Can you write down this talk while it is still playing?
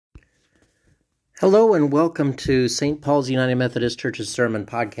Hello and welcome to St. Paul's United Methodist Church's Sermon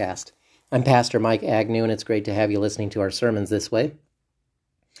Podcast. I'm Pastor Mike Agnew, and it's great to have you listening to our sermons this way.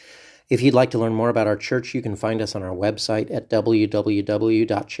 If you'd like to learn more about our church, you can find us on our website at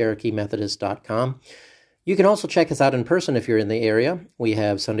www.cherokeemethodist.com. You can also check us out in person if you're in the area. We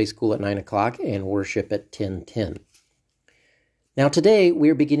have Sunday school at 9 o'clock and worship at 10:10. Now today,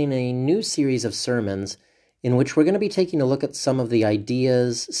 we're beginning a new series of sermons in which we're going to be taking a look at some of the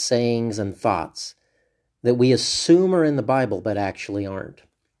ideas, sayings, and thoughts that we assume are in the Bible but actually aren't.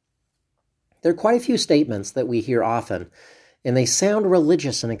 There are quite a few statements that we hear often, and they sound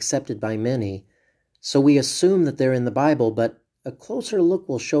religious and accepted by many, so we assume that they're in the Bible, but a closer look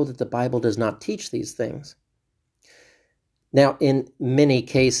will show that the Bible does not teach these things. Now, in many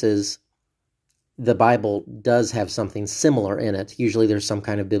cases, the Bible does have something similar in it. Usually there's some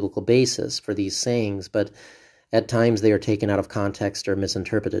kind of biblical basis for these sayings, but at times they are taken out of context or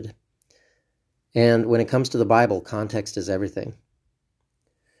misinterpreted. And when it comes to the Bible, context is everything.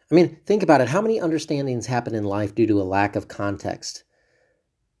 I mean, think about it. How many understandings happen in life due to a lack of context?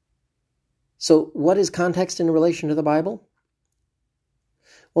 So what is context in relation to the Bible?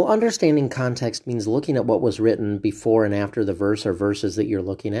 Well, understanding context means looking at what was written before and after the verse or verses that you're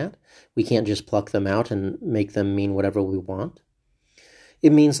looking at. We can't just pluck them out and make them mean whatever we want.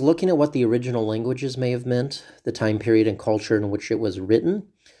 It means looking at what the original languages may have meant, the time period and culture in which it was written,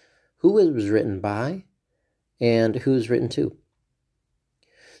 who it was written by, and who it was written to.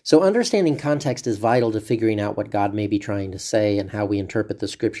 So understanding context is vital to figuring out what God may be trying to say and how we interpret the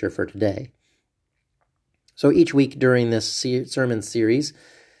scripture for today. So each week during this sermon series,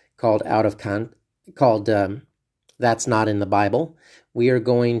 called That's Not in the Bible, we are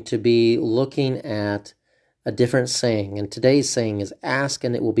going to be looking at a different saying. And today's saying is, ask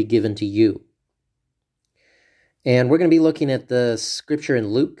and it will be given to you. And we're going to be looking at the scripture in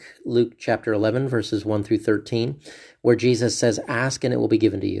Luke chapter 11, verses 1 through 13, where Jesus says, ask and it will be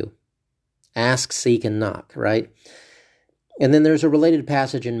given to you. Ask, seek, and knock, right? And then there's a related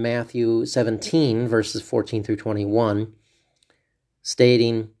passage in Matthew 17, verses 14 through 21,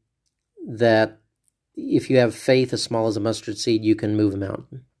 stating that if you have faith as small as a mustard seed, you can move a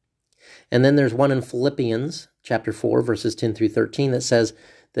mountain. And then there's one in Philippians chapter 4, verses 10 through 13, that says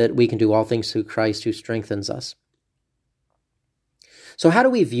that we can do all things through Christ who strengthens us. So how do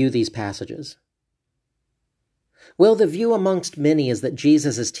we view these passages? Well, the view amongst many is that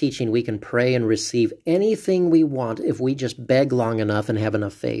Jesus is teaching we can pray and receive anything we want if we just beg long enough and have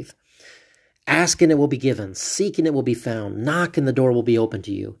enough faith. Ask and it will be given. Seek and it will be found. Knock and the door will be open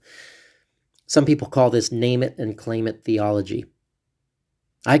to you. Some people call this name it and claim it theology.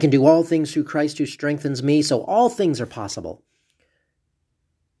 I can do all things through Christ who strengthens me, so all things are possible.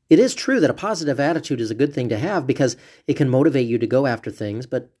 It is true that a positive attitude is a good thing to have because it can motivate you to go after things,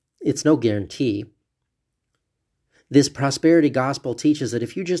 but it's no guarantee. This prosperity gospel teaches that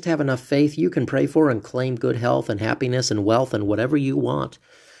if you just have enough faith, you can pray for and claim good health and happiness and wealth and whatever you want.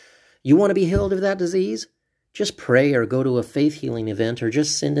 You want to be healed of that disease? Just pray or go to a faith healing event or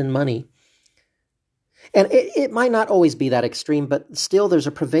just send in money. And it might not always be that extreme, but still there's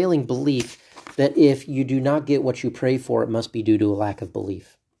a prevailing belief that if you do not get what you pray for, it must be due to a lack of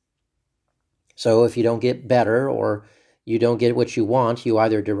belief. So if you don't get better or you don't get what you want, you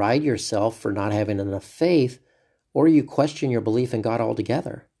either deride yourself for not having enough faith or you question your belief in God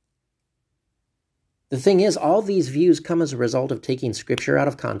altogether. The thing is, all these views come as a result of taking Scripture out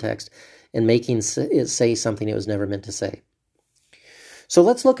of context and making it say something it was never meant to say. So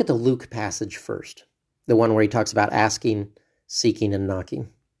let's look at the Luke passage first, the one where he talks about asking, seeking, and knocking.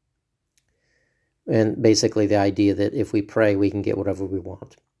 And basically the idea that if we pray, we can get whatever we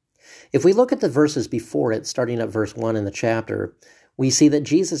want. If we look at the verses before it, starting at verse 1 in the chapter, we see that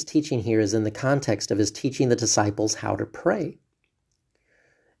Jesus' teaching here is in the context of his teaching the disciples how to pray.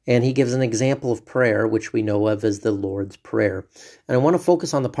 And he gives an example of prayer, which we know of as the Lord's Prayer. And I want to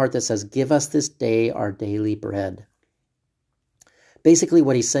focus on the part that says, give us this day our daily bread. Basically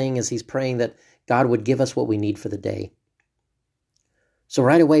what he's saying is he's praying that God would give us what we need for the day. So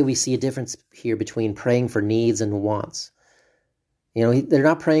right away we see a difference here between praying for needs and wants. You know, they're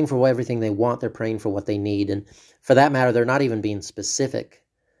not praying for everything they want, they're praying for what they need. And for that matter, they're not even being specific.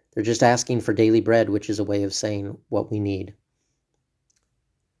 They're just asking for daily bread, which is a way of saying what we need.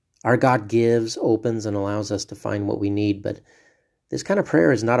 Our God gives, opens, and allows us to find what we need, but this kind of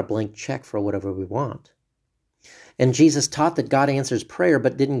prayer is not a blank check for whatever we want. And Jesus taught that God answers prayer,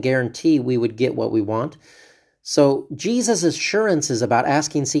 but didn't guarantee we would get what we want. So Jesus' assurances about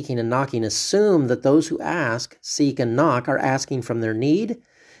asking, seeking, and knocking assume that those who ask, seek, and knock are asking from their need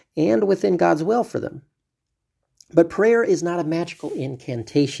and within God's will for them. But prayer is not a magical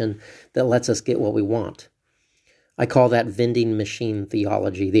incantation that lets us get what we want. I call that vending machine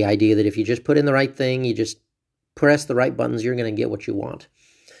theology, the idea that if you just put in the right thing, you just press the right buttons, you're going to get what you want.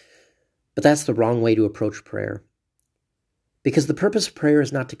 But that's the wrong way to approach prayer. Because the purpose of prayer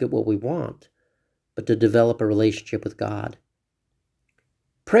is not to get what we want, but to develop a relationship with God.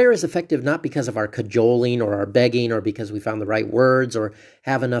 Prayer is effective not because of our cajoling or our begging or because we found the right words or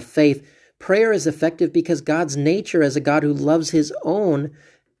have enough faith. Prayer is effective because God's nature as a God who loves his own,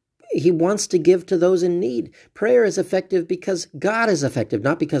 he wants to give to those in need. Prayer is effective because God is effective,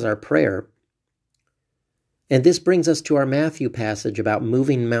 not because our prayer. And this brings us to our Matthew passage about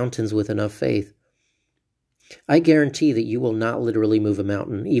moving mountains with enough faith. I guarantee that you will not literally move a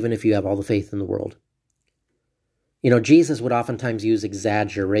mountain, even if you have all the faith in the world. Jesus would oftentimes use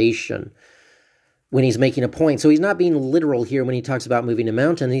exaggeration when he's making a point. So he's not being literal here when he talks about moving a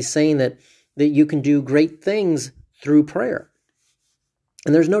mountain. He's saying that you can do great things through prayer.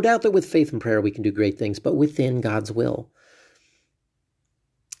 And there's no doubt that with faith and prayer we can do great things, but within God's will.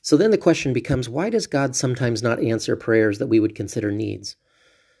 So then the question becomes, why does God sometimes not answer prayers that we would consider needs?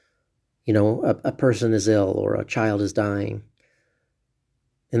 A person is ill or a child is dying.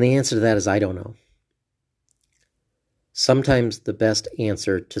 And the answer to that is, I don't know. Sometimes the best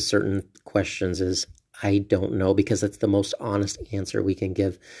answer to certain questions is, I don't know, because it's the most honest answer we can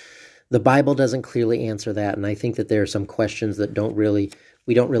give. The Bible doesn't clearly answer that, and I think that there are some questions that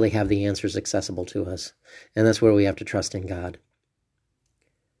we don't really have the answers accessible to us. And that's where we have to trust in God.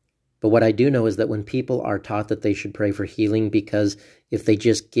 But what I do know is that when people are taught that they should pray for healing because if they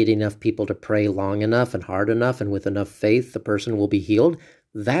just get enough people to pray long enough and hard enough and with enough faith, the person will be healed,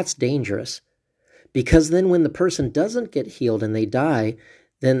 that's dangerous. Because then when the person doesn't get healed and they die,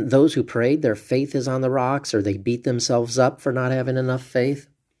 then those who prayed, their faith is on the rocks or they beat themselves up for not having enough faith.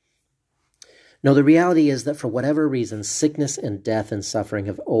 No, the reality is that for whatever reason, sickness and death and suffering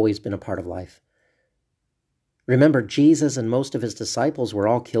have always been a part of life. Remember, Jesus and most of his disciples were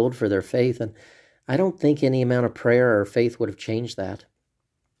all killed for their faith, and I don't think any amount of prayer or faith would have changed that.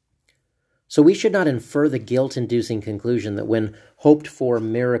 So we should not infer the guilt-inducing conclusion that when hoped-for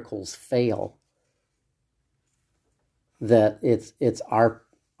miracles fail, that it's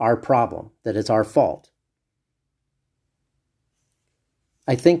our problem, that it's our fault.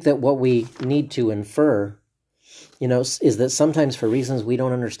 I think that what we need to infer is that sometimes for reasons we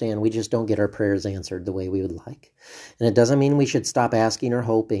don't understand, we just don't get our prayers answered the way we would like. And it doesn't mean we should stop asking or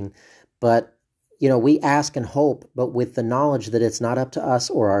hoping, but, we ask and hope, but with the knowledge that it's not up to us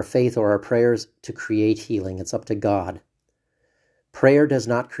or our faith or our prayers to create healing. It's up to God. Prayer does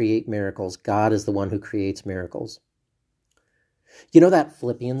not create miracles. God is the one who creates miracles. That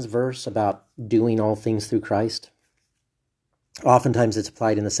Philippians verse about doing all things through Christ? Oftentimes it's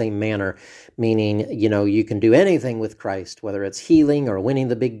applied in the same manner, meaning, you can do anything with Christ, whether it's healing or winning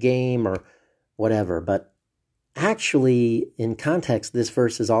the big game or whatever. But actually, in context, this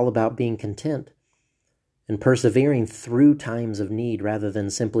verse is all about being content and persevering through times of need rather than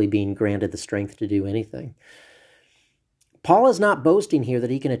simply being granted the strength to do anything. Paul is not boasting here that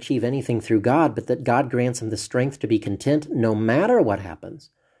he can achieve anything through God, but that God grants him the strength to be content no matter what happens.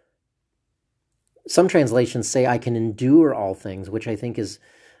 Some translations say, I can endure all things, which I think is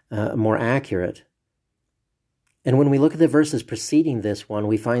more accurate. And when we look at the verses preceding this one,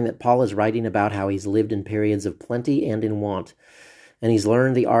 we find that Paul is writing about how he's lived in periods of plenty and in want. And he's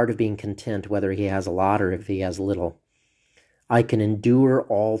learned the art of being content, whether he has a lot or if he has little. I can endure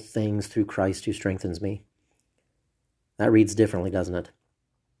all things through Christ who strengthens me. That reads differently, doesn't it?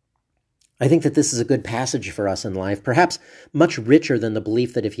 I think that this is a good passage for us in life, perhaps much richer than the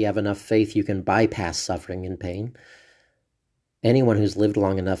belief that if you have enough faith, you can bypass suffering and pain. Anyone who's lived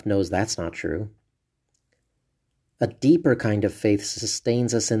long enough knows that's not true. A deeper kind of faith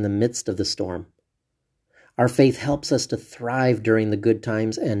sustains us in the midst of the storm. Our faith helps us to thrive during the good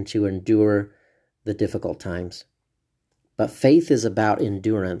times and to endure the difficult times. But faith is about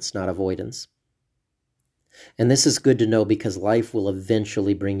endurance, not avoidance. And this is good to know because life will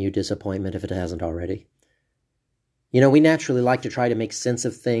eventually bring you disappointment if it hasn't already. We naturally like to try to make sense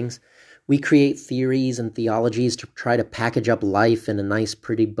of things. We create theories and theologies to try to package up life in a nice,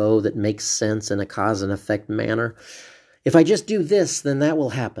 pretty bow that makes sense in a cause and effect manner. If I just do this, then that will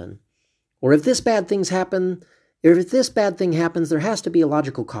happen. Or if this bad thing happens, there has to be a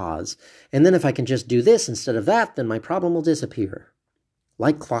logical cause. And then if I can just do this instead of that, then my problem will disappear.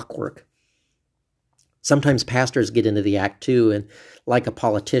 Like clockwork. Sometimes pastors get into the act too, and like a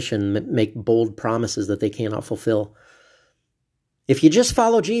politician, make bold promises that they cannot fulfill. If you just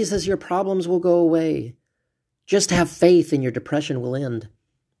follow Jesus, your problems will go away. Just have faith and your depression will end.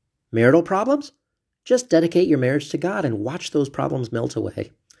 Marital problems? Just dedicate your marriage to God and watch those problems melt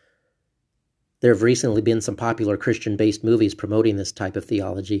away. There have recently been some popular Christian-based movies promoting this type of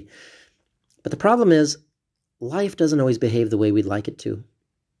theology. But the problem is, life doesn't always behave the way we'd like it to.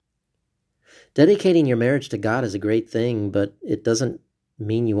 Dedicating your marriage to God is a great thing, but it doesn't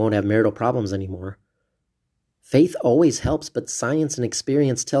mean you won't have marital problems anymore. Faith always helps, but science and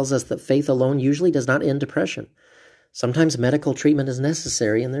experience tells us that faith alone usually does not end depression. Sometimes medical treatment is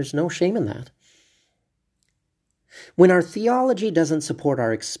necessary, and there's no shame in that. When our theology doesn't support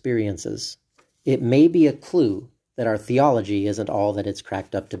our experiences, it may be a clue that our theology isn't all that it's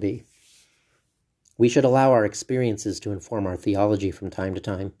cracked up to be. We should allow our experiences to inform our theology from time to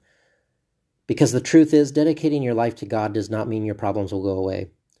time. Because the truth is, dedicating your life to God does not mean your problems will go away.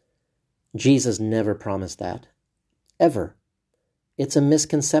 Jesus never promised that. Ever. It's a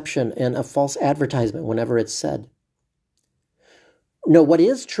misconception and a false advertisement whenever it's said. No, what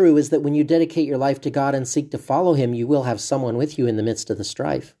is true is that when you dedicate your life to God and seek to follow Him, you will have someone with you in the midst of the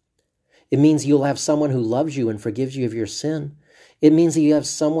strife. It means you'll have someone who loves you and forgives you of your sin. It means that you have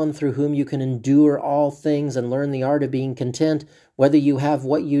someone through whom you can endure all things and learn the art of being content, whether you have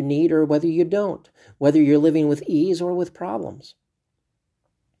what you need or whether you don't, whether you're living with ease or with problems.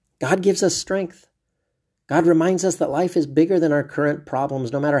 God gives us strength. God reminds us that life is bigger than our current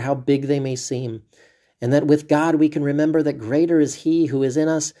problems, no matter how big they may seem, and that with God we can remember that greater is He who is in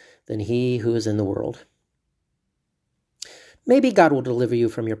us than he who is in the world. Maybe God will deliver you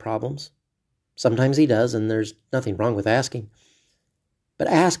from your problems. Sometimes He does, and there's nothing wrong with asking. But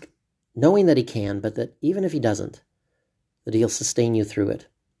ask knowing that He can, but that even if He doesn't, that He'll sustain you through it.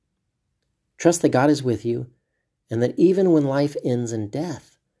 Trust that God is with you, and that even when life ends in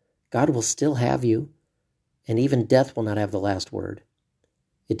death, God will still have you, and even death will not have the last word.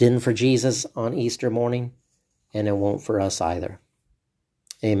 It didn't for Jesus on Easter morning, and it won't for us either.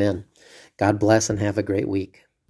 Amen. God bless and have a great week.